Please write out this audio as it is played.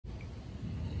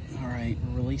Alright,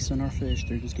 we're releasing our fish.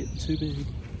 They're just getting too big.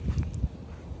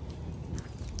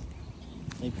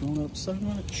 They've grown up so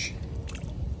much.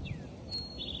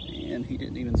 And he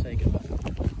didn't even take it.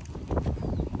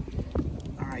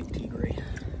 Alright, Tigre.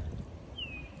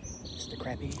 Mr.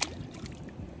 Crappie.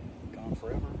 Gone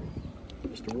forever.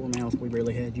 Mr. Warmouth, we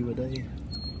barely had you a day.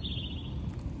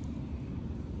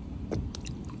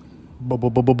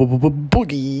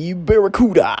 Boogie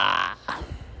Barracuda.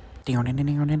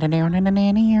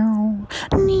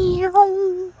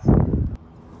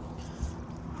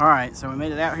 Alright, so we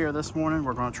made it out here this morning.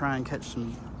 We're going to try and catch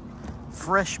some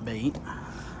fresh bait.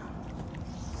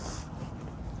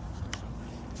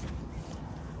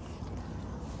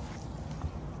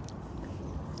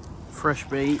 Fresh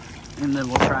bait, and then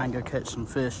we'll try and go catch some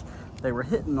fish. They were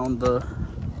hitting on the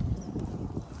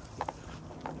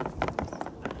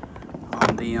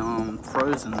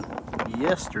frozen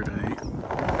yesterday,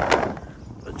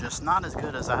 but just not as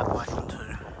good as I'd like them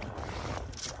to.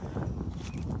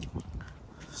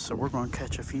 So we're going to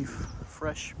catch a few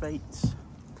fresh baits.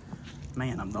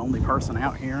 Man, I'm the only person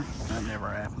out here. That never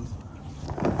happens.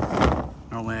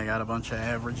 Normally I got a bunch of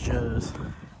average Joes.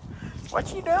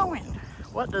 What you doing?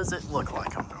 What does it look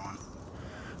like I'm doing?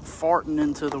 Farting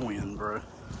into the wind, bro.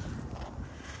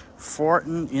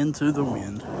 Farting into the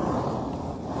wind.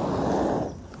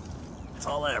 That's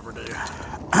all I ever do.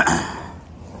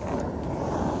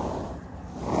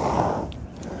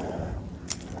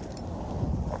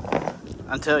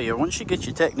 I tell you, once you get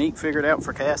your technique figured out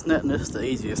for cast netting, it's the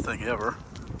easiest thing ever.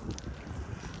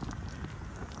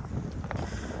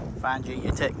 Find you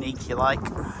your technique you like.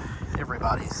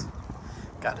 Everybody's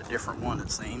got a different one, it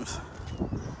seems.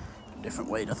 A different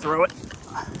way to throw it.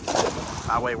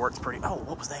 My way works pretty. Oh,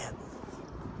 what was that?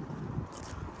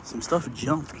 Some stuff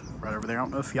jumped right over there. I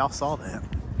don't know if y'all saw that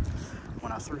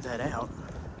when I threw that out.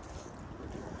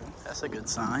 That's a good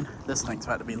sign. This thing's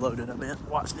about to be loaded a bit.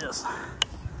 Watch this.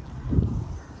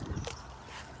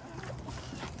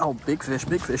 Oh, big fish,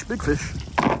 big fish, big fish.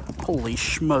 Holy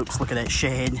smokes, look at that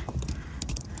shad.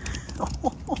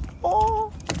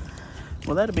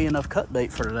 Well, that'd be enough cut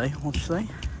bait for today, won't you say?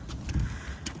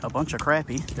 A bunch of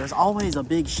crappie. There's always a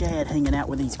big shad hanging out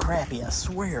with these crappie, I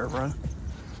swear, bro.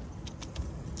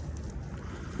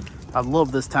 I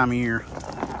love this time of year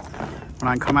when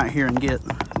I can come out here and get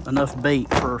enough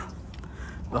bait for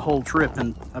the whole trip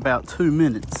in about 2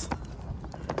 minutes.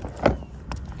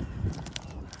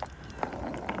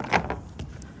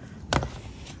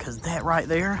 Because that right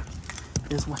there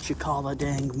is what you call a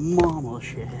dang mama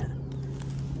shad.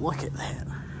 Look at that.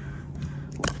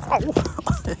 Oh,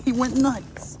 he went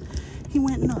nuts. He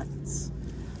went nuts.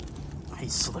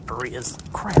 He's slippery as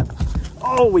crap.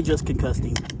 Oh, we just concussed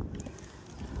him.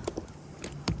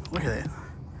 Look at that.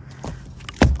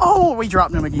 Oh, we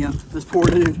dropped him again. This poor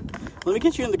dude. Let me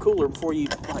get you in the cooler before you,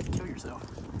 like, kill yourself.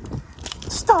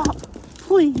 Stop.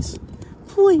 Please.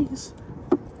 Please.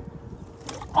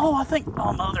 Oh, I think,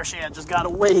 oh, my other shad just got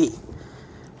away.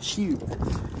 Shoot.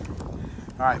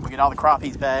 All right, we get all the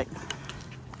crappies back.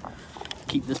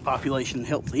 Keep this population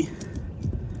healthy.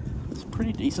 It's a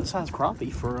pretty decent sized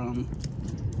crappie for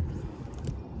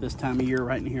this time of year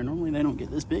right in here. Normally they don't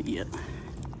get this big yet.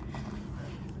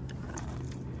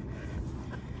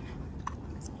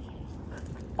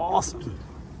 Awesome.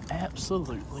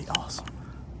 Absolutely awesome.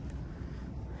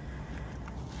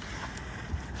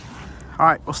 All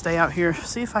right, we'll stay out here,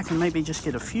 see if I can maybe just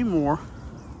get a few more,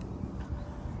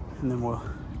 and then we'll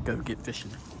go get fishing.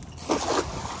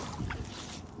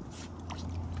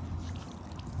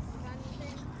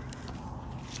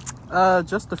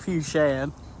 Just a few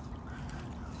shad.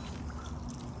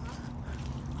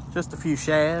 Just a few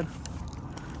shad.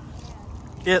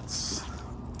 It's,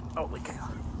 holy cow.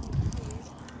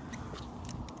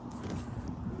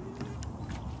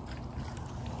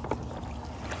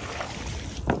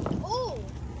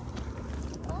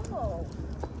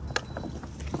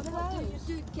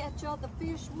 Catch all the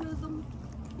fish with them?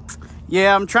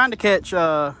 Yeah, I'm trying to catch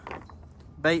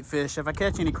bait fish. If I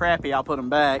catch any crappie, I'll put them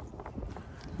back.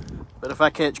 But if I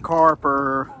catch carp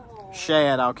or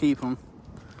shad, I'll keep them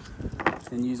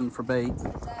and use them for bait.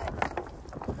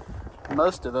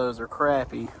 Most of those are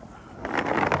crappie.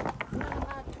 One of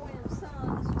my twin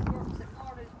sons works at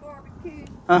Marty's Barbecue.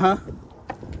 Uh-huh.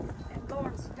 And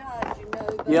Lawrence died, you know,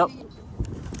 but yep. he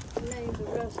named the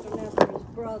restaurant after his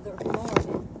brother,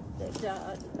 Marty, that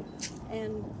died.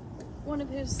 And one of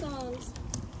his sons,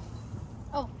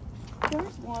 oh,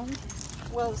 there's one,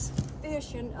 was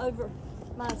fishing over.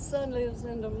 My son lives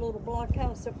in the little block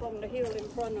house up on the hill in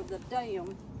front of the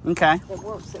dam. Okay. That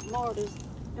works at Marty's.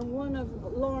 And one of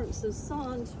Lawrence's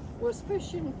sons was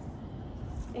fishing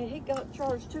And he got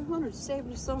charged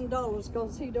 $270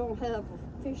 because he don't have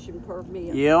a fishing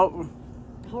permit. Yep.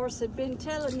 Horse had been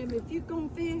telling him, if you're gonna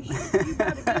fish, you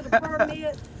better get a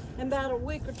permit. And about a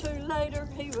week or two later,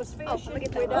 he was fishing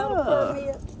without a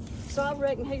permit. So I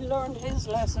reckon he learned his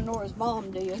lesson, or his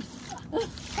mom did.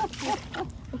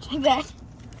 Take that.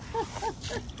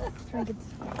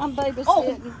 I'm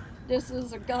babysitting. This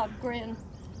is a god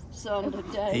grandson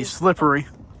today. He's slippery.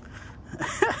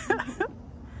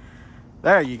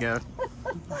 There you go.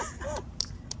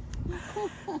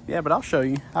 Yeah, but I'll show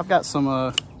you. I've got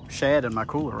some shad in my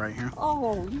cooler right here.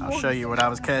 Oh, I'll show you what I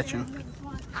was catching.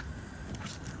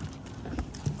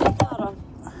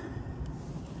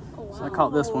 So I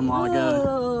caught this one a while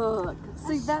ago. Look.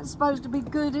 See, that's supposed to be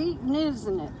good eating,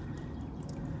 isn't it?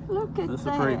 Look at that. This is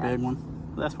a pretty big one.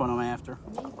 That's what I'm after.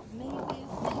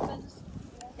 Amoebas,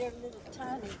 they're little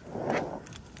tiny.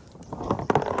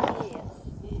 Yes.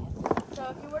 So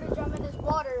if you were to jump in this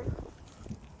water,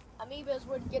 amoebas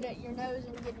would get at your nose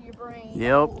and get to your brain.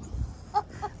 Yep.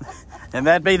 And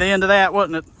that'd be the end of that,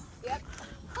 wouldn't it? Yep.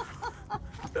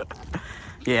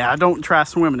 Yeah, I don't try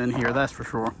swimming in here, that's for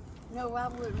sure. No, I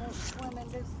wouldn't want to swim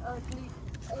in this ugly,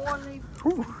 oily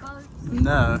Whew. boat.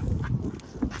 No.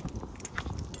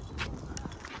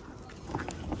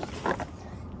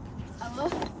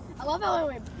 I love how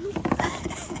it went.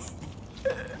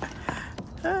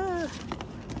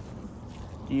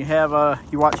 Do you have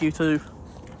you watch YouTube?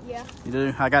 Yeah. You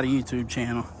do? I got a YouTube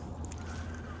channel.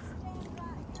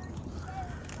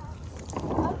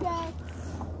 Okay.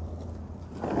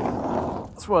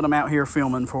 That's what I'm out here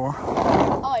filming for.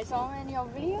 Oh, it's all in your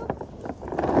video?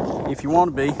 If you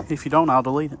want to be. If you don't, I'll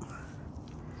delete it.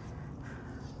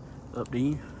 Up to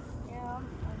you. Yeah.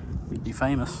 You'd be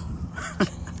famous.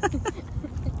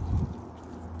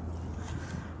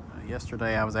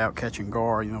 Yesterday I was out catching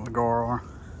gar. You know what gar are?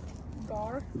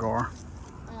 Gar? Gar.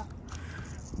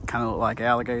 Kind of look like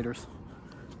alligators.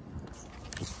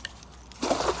 You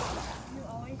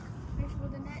always fish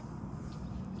with a net?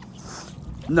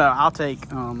 No, I'll take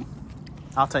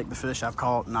the fish I've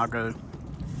caught and I'll go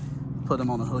put them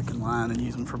on a hook and line and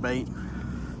use them for bait.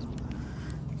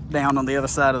 Down on the other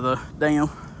side of the dam.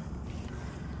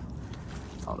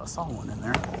 Thought I saw one in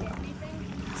there.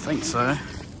 I think so.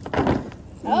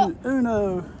 Oh.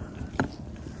 Uno.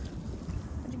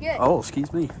 What'd you get? Oh,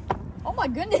 excuse me. Oh my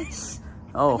goodness.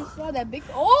 I Oh, just saw that big.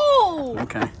 Oh!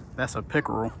 okay. That's a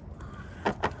pickerel.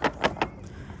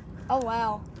 Oh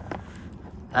wow.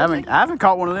 I haven't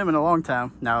caught one of them in a long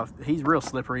time. Now he's real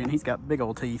slippery and he's got big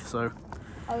old teeth. So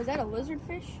Oh, is that a lizard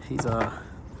fish? he's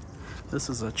this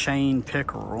is a chain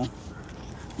pickerel.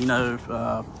 You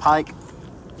know, pike.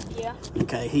 Yeah.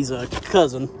 Okay, he's a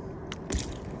cousin.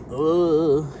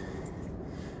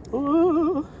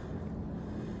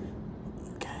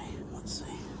 Okay, let's see.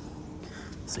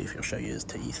 See if he'll show you his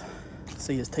teeth.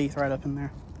 See his teeth right up in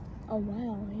there? Oh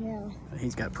wow, yeah.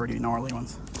 He's got pretty gnarly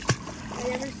ones. Have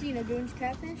you ever seen a Goon's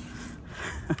catfish?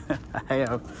 I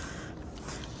have.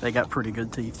 They got pretty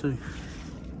good teeth too.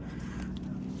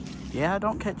 Yeah, I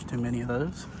don't catch too many of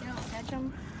those. You don't catch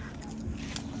them?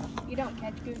 You don't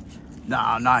catch goons?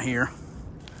 Nah, not here.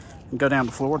 Go down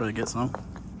to Florida to get some.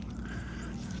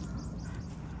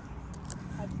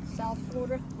 Like South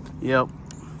Florida? Yep.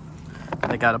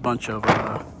 They got a bunch of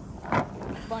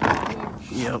Bunch of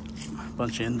goons. yep,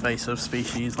 bunch of invasive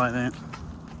species like that.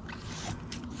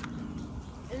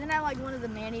 Isn't that like one of the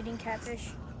man-eating catfish?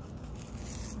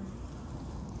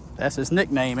 That's his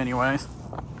nickname anyways.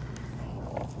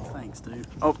 Thanks, dude.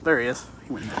 Oh, there he is.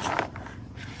 He went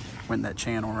in that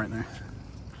channel right there.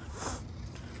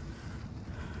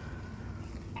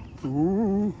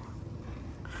 Ooh.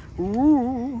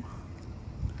 Ooh.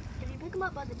 If you pick them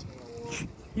up by the tail.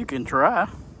 You can try.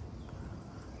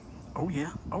 Oh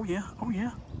yeah, oh yeah, oh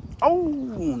yeah. Oh,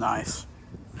 nice.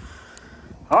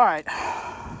 All right.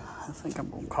 I think I'm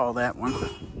gonna call that one.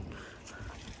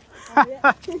 Oh,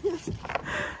 yeah.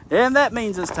 And that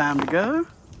means it's time to go.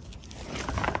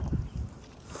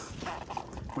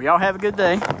 We all have a good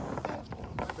day.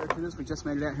 We just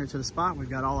made it out here to the spot. We've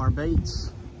got all our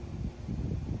baits.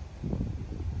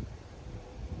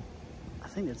 I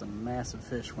think there's a massive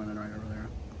fish swimming right over there.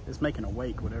 It's making a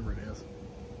wake, whatever it is.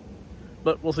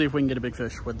 But we'll see if we can get a big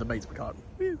fish with the baits we caught.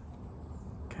 Whew.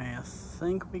 Okay, I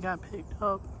think we got picked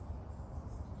up.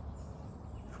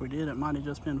 If we did, it might have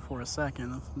just been for a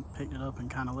second. I picked it up and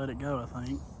kind of let it go, I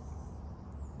think.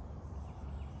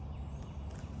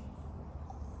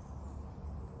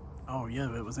 Oh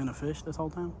yeah, it was in a fish this whole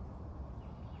time?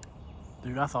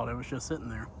 Dude, I thought it was just sitting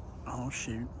there. Oh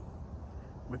shoot.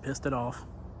 We pissed it off.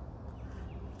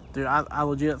 Dude, I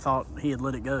legit thought he had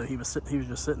let it go. He was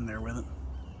just sitting there with it.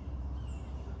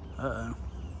 Uh-oh.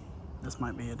 This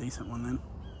might be a decent one then.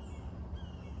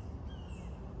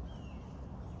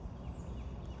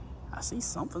 I see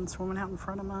something swimming out in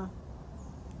front of my...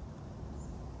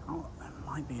 Oh, that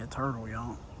might be a turtle,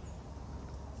 y'all.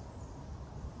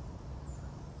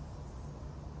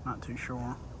 Not too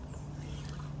sure.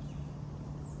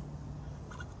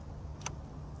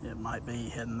 It might be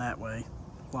heading that way.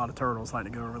 A lot of turtles like to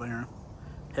go over there.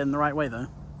 Heading the right way though.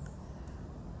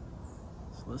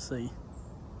 So let's see.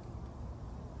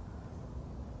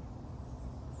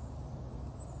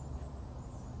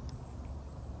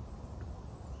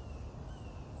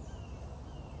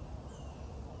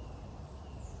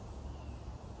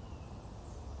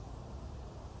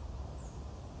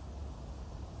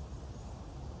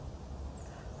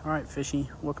 All right, fishy,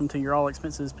 welcome to your all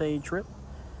expenses paid trip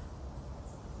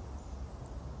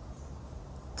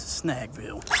to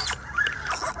Snagville.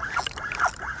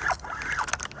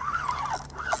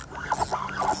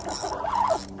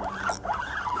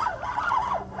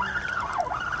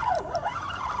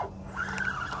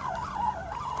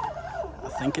 I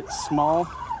think it's small,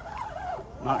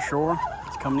 not sure.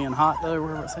 It's coming in hot though,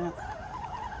 wherever it's at.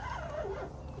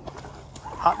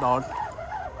 Hot dog.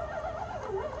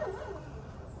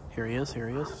 Here he is, here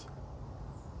he is.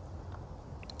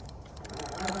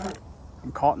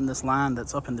 I'm caught in this line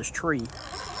that's up in this tree.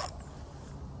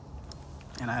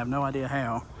 And I have no idea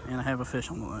how. And I have a fish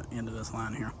on the end of this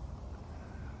line here.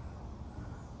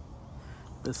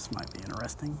 This might be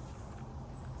interesting.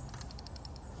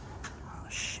 Oh,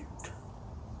 shoot.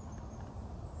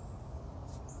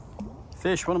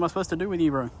 Fish, what am I supposed to do with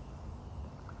you, bro?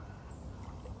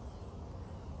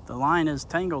 The line is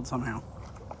tangled somehow.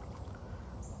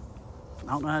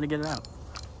 I don't know how to get it out.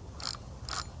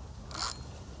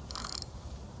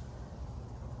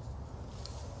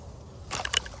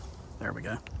 There we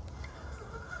go.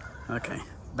 Okay,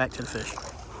 back to the fish.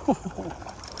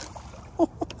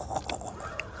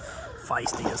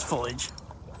 Feisty as fudge.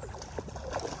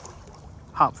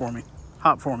 Hop for me.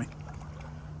 Hop for me.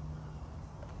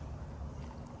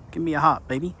 Give me a hop,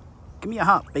 baby. Give me a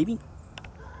hop, baby.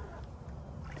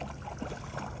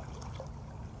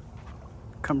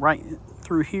 Come right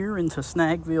through here into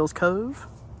Snagville's Cove.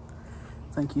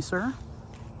 Thank you, sir.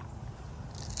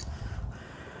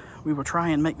 We will try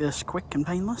and make this quick and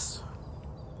painless.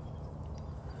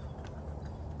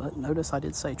 But notice I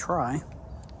did say try.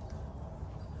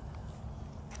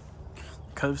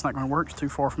 Cove's not going to work. It's too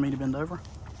far for me to bend over.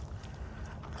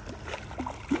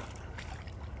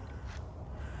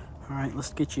 All right,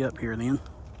 let's get you up here then.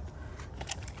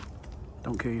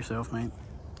 Don't kill yourself, mate.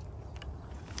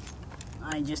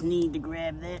 I just need to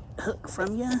grab that hook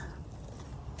from you.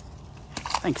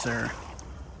 Thanks, sir.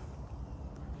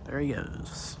 There he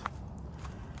goes.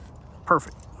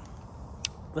 Perfect.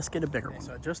 Let's get a bigger one.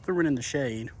 So I just threw it in the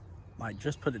shade, like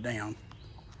just put it down.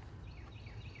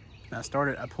 And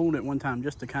I pulled it one time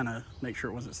just to kind of make sure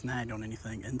it wasn't snagged on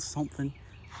anything, and something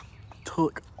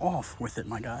took off with it,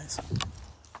 my guys.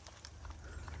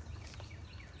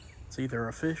 It's either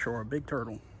a fish or a big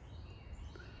turtle.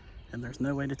 And there's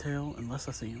no way to tell unless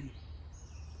I see him.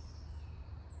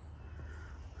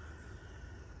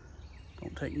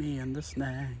 Don't take me in the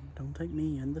snag. Don't take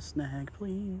me in the snag,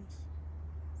 please.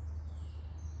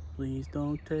 Please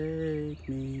don't take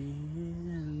me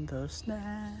in the snag.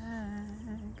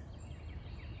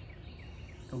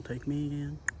 Don't take me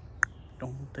in.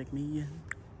 Don't take me in.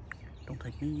 Don't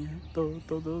take me in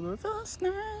the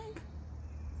snag.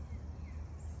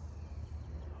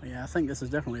 Yeah, I think this is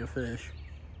definitely a fish.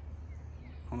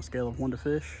 On a scale of 1 to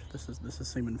fish, this is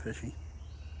seeming fishy.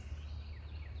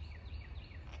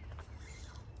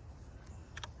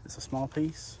 It's a small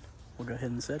piece. We'll go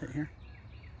ahead and set it here.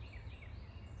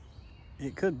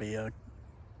 It could be a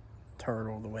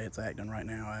turtle the way it's acting right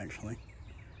now, actually.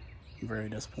 I'm very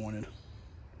disappointed.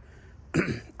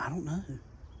 I don't know.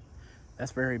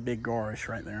 That's very big garish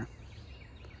right there.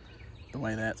 The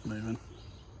way that's moving.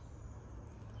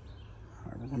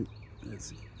 All right, we're going to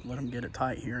let him get it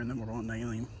tight here, and then we're going to nail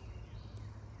him.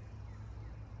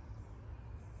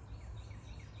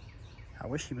 I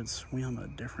wish he would swim a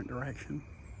different direction.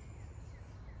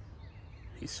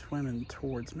 He's swimming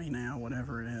towards me now,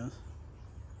 whatever it is.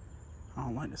 I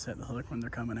don't like to set the hook when they're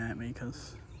coming at me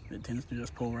because it tends to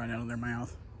just pull right out of their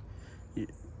mouth.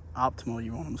 Optimal,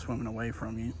 you want them swimming away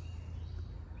from you.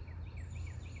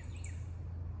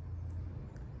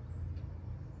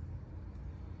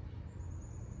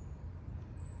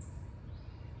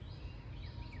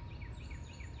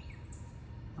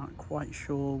 Not quite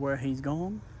sure where he's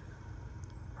gone.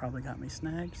 Probably got me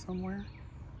snagged somewhere.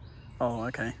 Oh,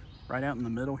 okay. Right out in the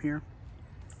middle here.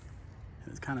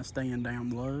 It's kind of staying down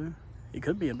low. It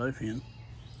could be a bowfin.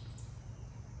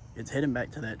 It's heading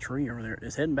back to that tree over there.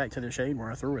 It's heading back to the shade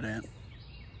where I threw it at.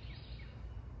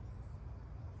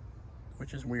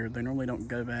 Which is weird. They normally don't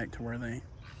go back to where they...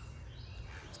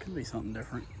 This could be something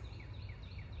different.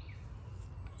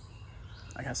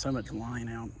 I got so much line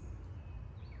out.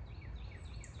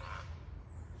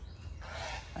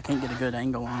 I can't get a good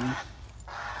angle on him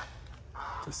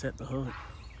to set the hook.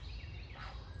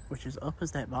 Which, as up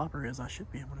as that bobber is, I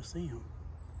should be able to see him.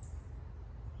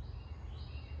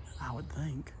 I would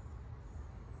think.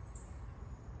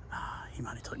 He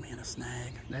might have took me in a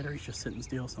snag. That or he's just sitting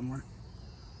still somewhere.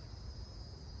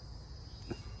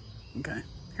 Okay,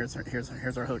 here's our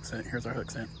hook set. Here's our hook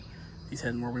set. He's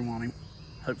heading where we want him.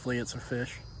 Hopefully it's a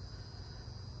fish.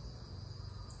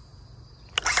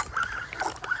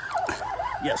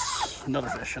 Yes, another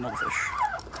fish, another fish.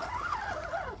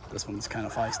 This one's kind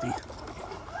of feisty.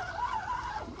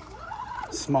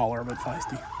 Smaller, but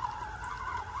feisty.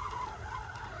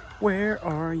 Where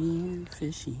are you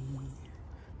fishing?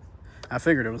 I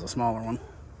figured it was a smaller one.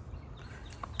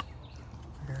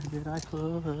 Where did I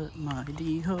put my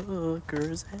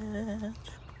de-hookers at?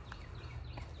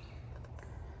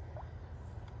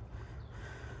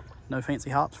 No fancy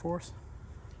hops for us?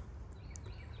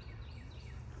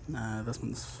 Nah, this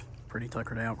one's pretty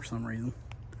tuckered out for some reason.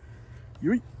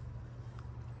 Yeet.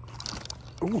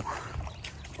 Ooh.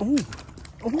 Ooh.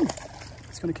 Ooh.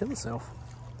 It's gonna kill itself.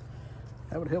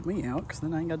 That would help me out, because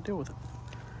then I ain't got to deal with it.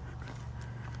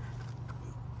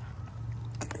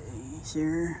 Okay,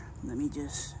 sir. Let me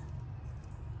just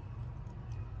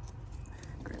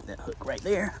grab that hook right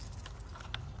there.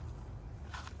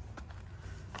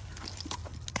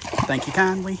 Thank you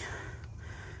kindly.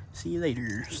 See you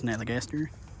later, Snallygaster.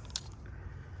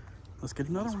 Let's get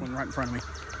another one right in front of me.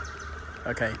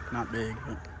 Okay, not big,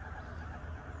 but...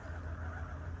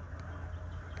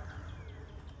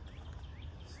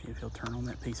 See if he'll turn on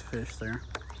that piece of fish there.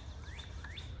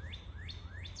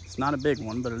 It's not a big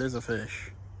one, but it is a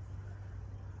fish.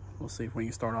 We'll see if we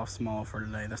can start off small for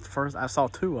today. That's the first, I saw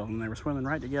two of them. They were swimming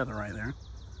right together right there.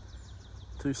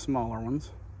 Two smaller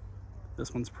ones.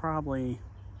 This one's probably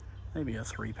maybe a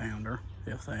 3-pounder,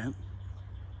 if that.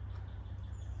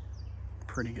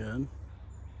 Pretty good.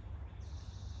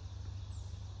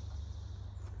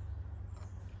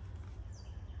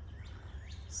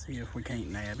 See if we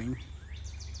can't nab him.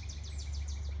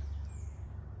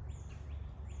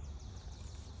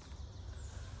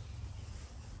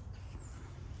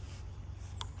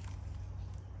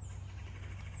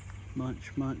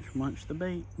 Munch, munch, munch the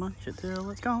bait, munch it till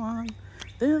it's gone.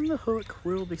 Then the hook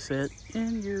will be set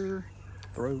in your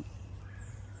throat.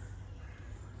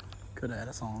 Could have had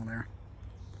a song there.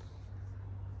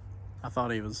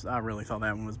 I really thought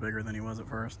that one was bigger than he was at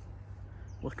first.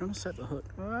 Was gonna set the hook.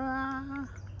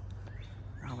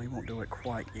 Probably won't do it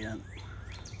quite yet.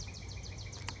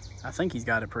 I think he's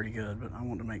got it pretty good, but I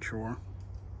want to make sure.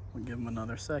 We'll give him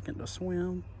another second to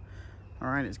swim. All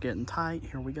right, it's getting tight.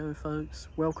 Here we go, folks.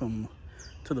 Welcome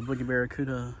to the Boogie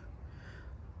Barracuda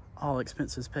all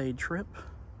expenses paid trip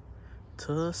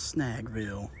to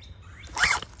Snagville.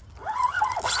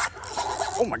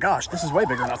 Oh my gosh, this is way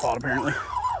bigger than I thought, apparently.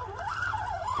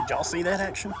 Did y'all see that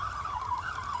action?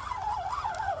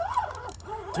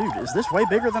 Dude, is this way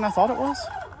bigger than I thought it was?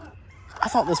 I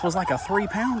thought this was like a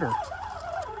 3-pounder.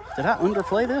 Did I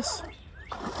underplay this?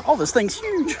 Oh, this thing's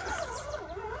huge.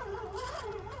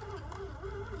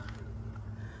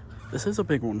 This is a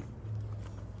big one.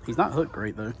 He's not hooked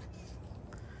great, though.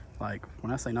 Like,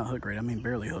 when I say not hooked great, I mean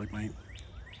barely hooked, mate.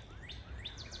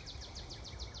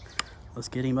 Let's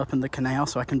get him up in the canal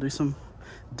so I can do some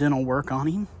dental work on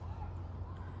him.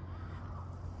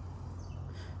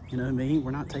 You know me,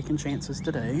 we're not taking chances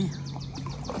today.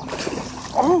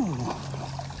 Oh!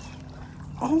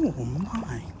 Oh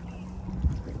my!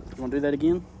 You want to do that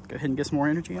again? Go ahead and get some more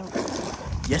energy out.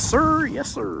 Yes, sir!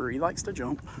 Yes, sir! He likes to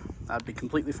jump. I'd be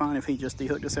completely fine if he just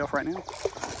de-hooked himself right now.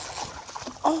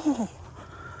 Oh!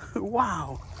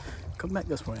 Wow! Come back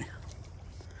this way.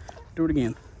 Do it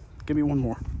again. Give me one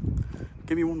more.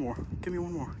 Give me one more. Give me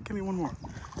one more. Give me one more.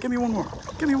 Give me one more.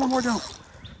 Give me one more jump.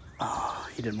 Oh,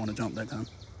 he didn't want to jump that time.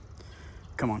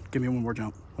 Come on, give me one more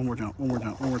jump. One more jump. One more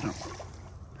jump. One more jump.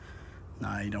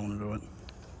 Nah, he don't want to do it.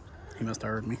 He must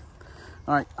have heard me.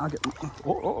 All right, I'll get...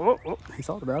 Oh. He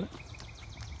thought about it.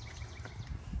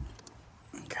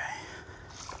 Okay.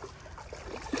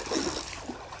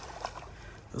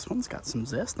 This one's got some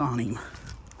zest on him.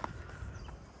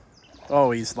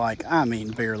 Oh, he's like, I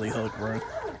mean, barely hooked, bro.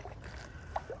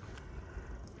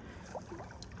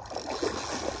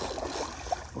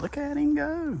 Look at him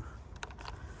go.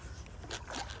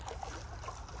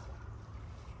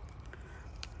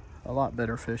 a lot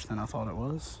better fish than I thought it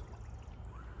was.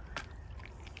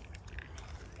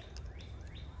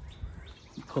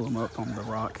 Pull him up on the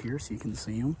rock here so you can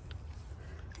see him.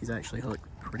 He's actually hooked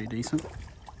pretty decent.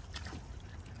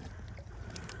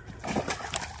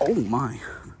 Oh my.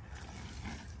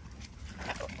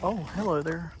 Oh, hello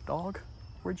there, dog.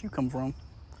 Where'd you come from?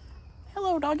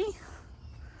 Hello, doggy.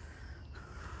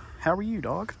 How are you,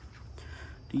 dog?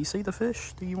 Do you see the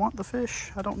fish? Do you want the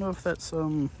fish? I don't know if that's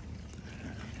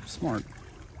smart.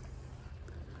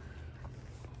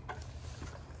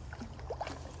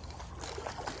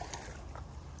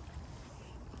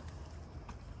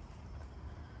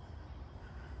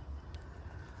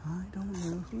 I don't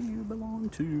know who you belong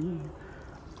to.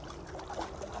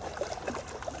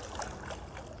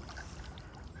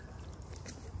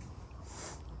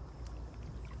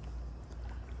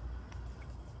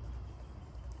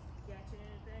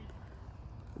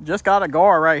 Just got a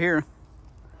gar right here.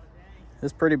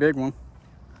 It's a pretty big one.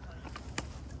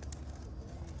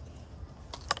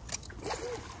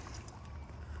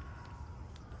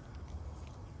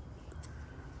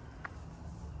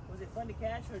 Was it fun to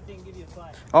catch, or it didn't give you a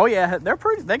fight? Oh yeah,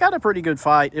 they got a pretty good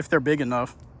fight if they're big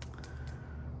enough.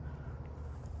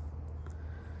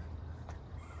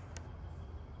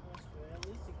 That's good. At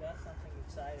least you got something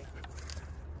exciting.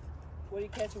 What do you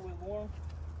catch it with, worm?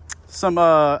 Some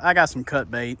I got some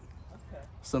cut bait. Okay.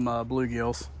 Some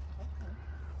bluegills. Okay.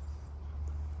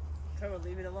 Trevor,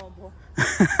 leave it alone, boy.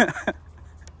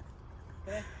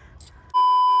 Okay.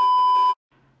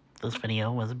 This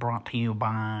video was brought to you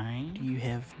by... Do you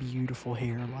have beautiful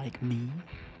hair like me?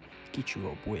 Get you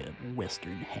a Web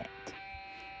Western hat.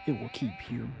 It will keep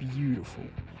your beautiful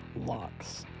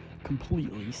locks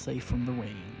completely safe from the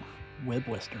rain. Web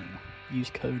Western. Use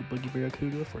code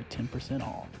BoogieBarracuda for 10%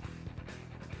 off.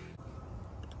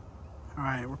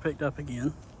 Alright, we're picked up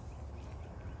again.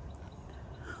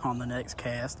 On the next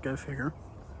cast, go figure.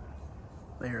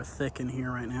 They are thick in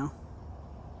here right now.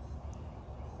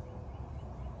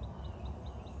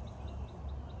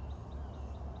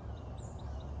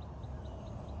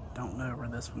 Don't know where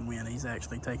this one went. He's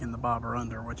actually taking the bobber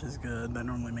under, which is good. That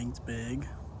normally means big.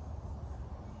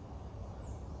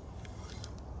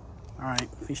 Alright,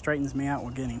 if he straightens me out,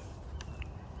 we'll get him.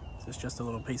 This is just a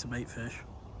little piece of bait fish.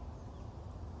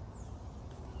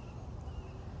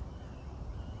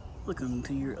 Welcome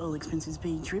to your all expenses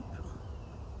paid trip.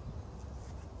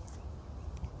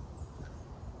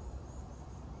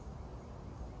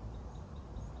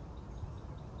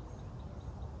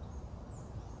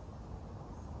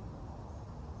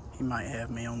 He might have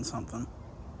me on something.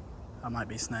 I might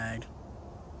be snagged.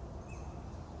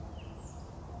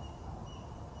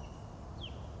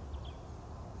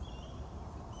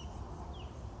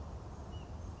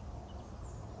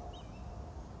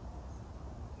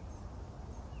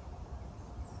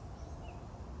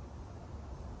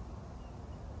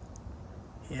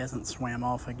 He hasn't swam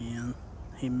off again.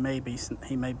 He may be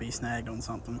snagged on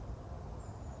something.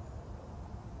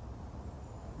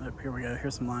 Oh, here we go.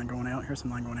 Here's some line going out. Here's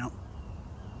some line going out.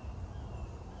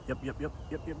 Yep.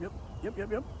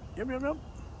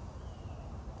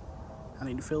 I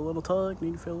need to feel a little tug.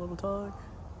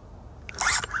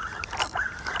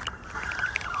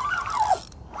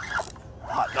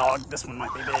 Hot dog. This one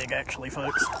might be big, actually,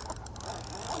 folks.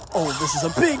 Oh, this is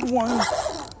a big one.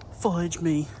 Fudge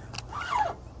me.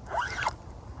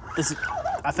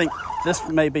 I think this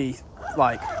may be,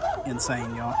 like,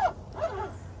 insane, y'all.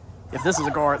 If this is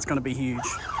a gar, it's going to be huge.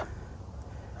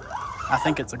 I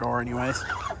think it's a gar anyways.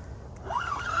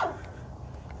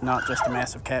 Not just a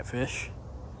massive catfish.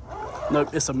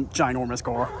 Nope, it's a ginormous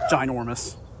gar.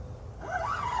 Ginormous.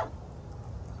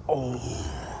 Oh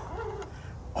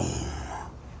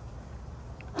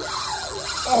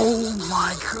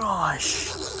my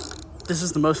gosh. This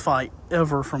is the most fight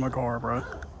ever from a gar, bro.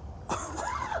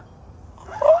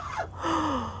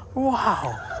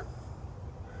 Wow.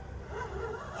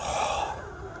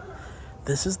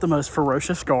 This is the most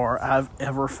ferocious gar I've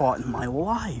ever fought in my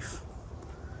life.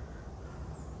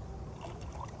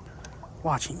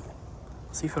 Watch him.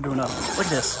 See if he'll do enough. Look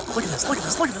at this. Look at this. Look at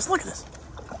this. Look at this. Look at this.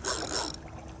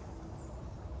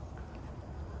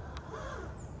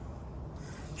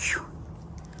 Whew.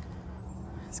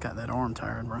 He's got that arm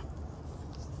tired, bro.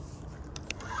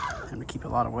 Having to keep a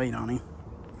lot of weight on him.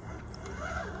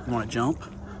 You want to jump?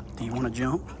 Do you want to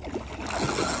jump?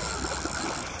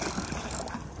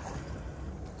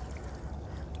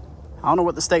 I don't know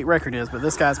what the state record is, but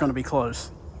this guy's going to be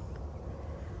close.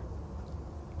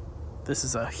 This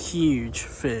is a huge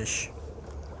fish.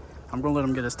 I'm going to let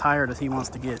him get as tired as he wants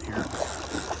to get here.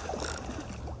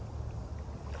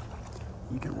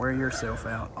 You can wear yourself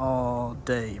out all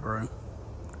day, bro.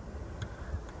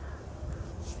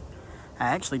 I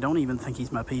actually don't even think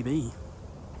he's my PB.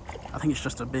 I think it's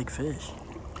just a big fish.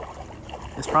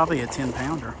 It's probably a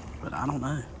 10-pounder, but I don't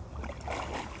know.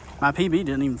 My PB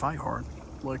didn't even fight hard,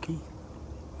 low key.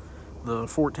 The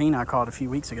 14 I caught a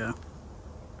few weeks ago.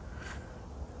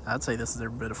 I'd say this is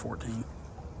every bit of 14.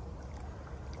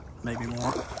 Maybe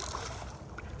more.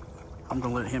 I'm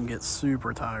gonna let him get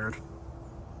super tired.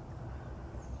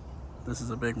 This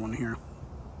is a big one here.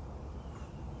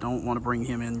 Don't want to bring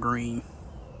him in green.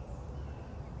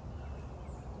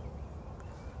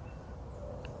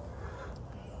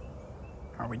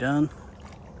 Are we done?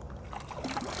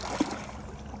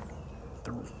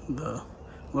 The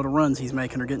little runs he's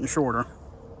making are getting shorter.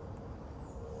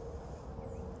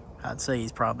 I'd say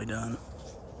he's probably done.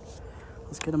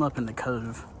 Let's get him up in the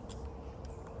cove.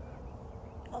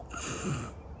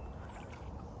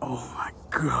 Oh my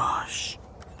gosh.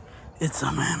 It's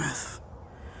a mammoth.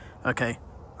 Okay,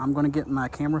 I'm gonna get my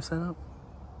camera set up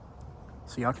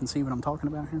so y'all can see what I'm talking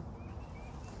about here.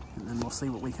 And then we'll see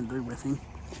what we can do with him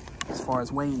as far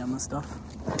as weighing him and stuff.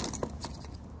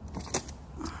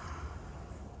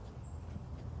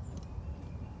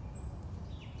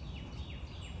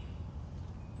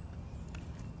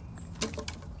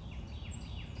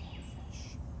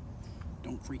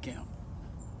 Don't freak out.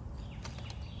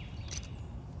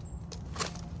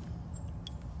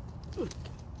 Okay.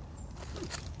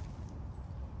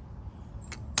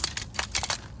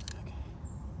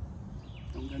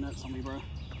 Don't go nuts on me, bro.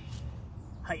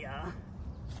 Hiya.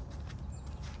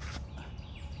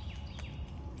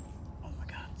 Oh my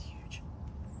God, it's huge.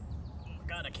 Oh my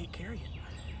God, I can't carry it.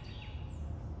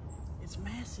 It's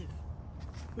massive.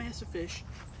 Massive fish.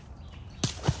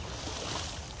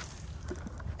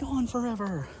 Gone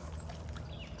forever.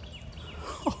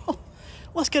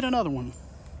 Let's get another one.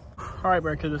 All right,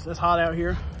 Barracudas, it's hot out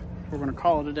here. We're gonna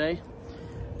call it a day.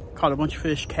 Caught a bunch of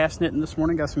fish cast netting this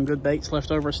morning. Got some good baits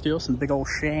left over still, some big old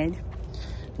shad.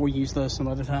 We'll use those some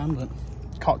other time, but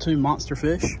caught 2 monster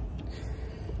fish.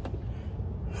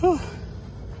 Whew.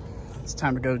 It's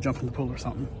time to go jump in the pool or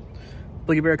something.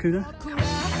 Boogie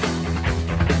Barracuda.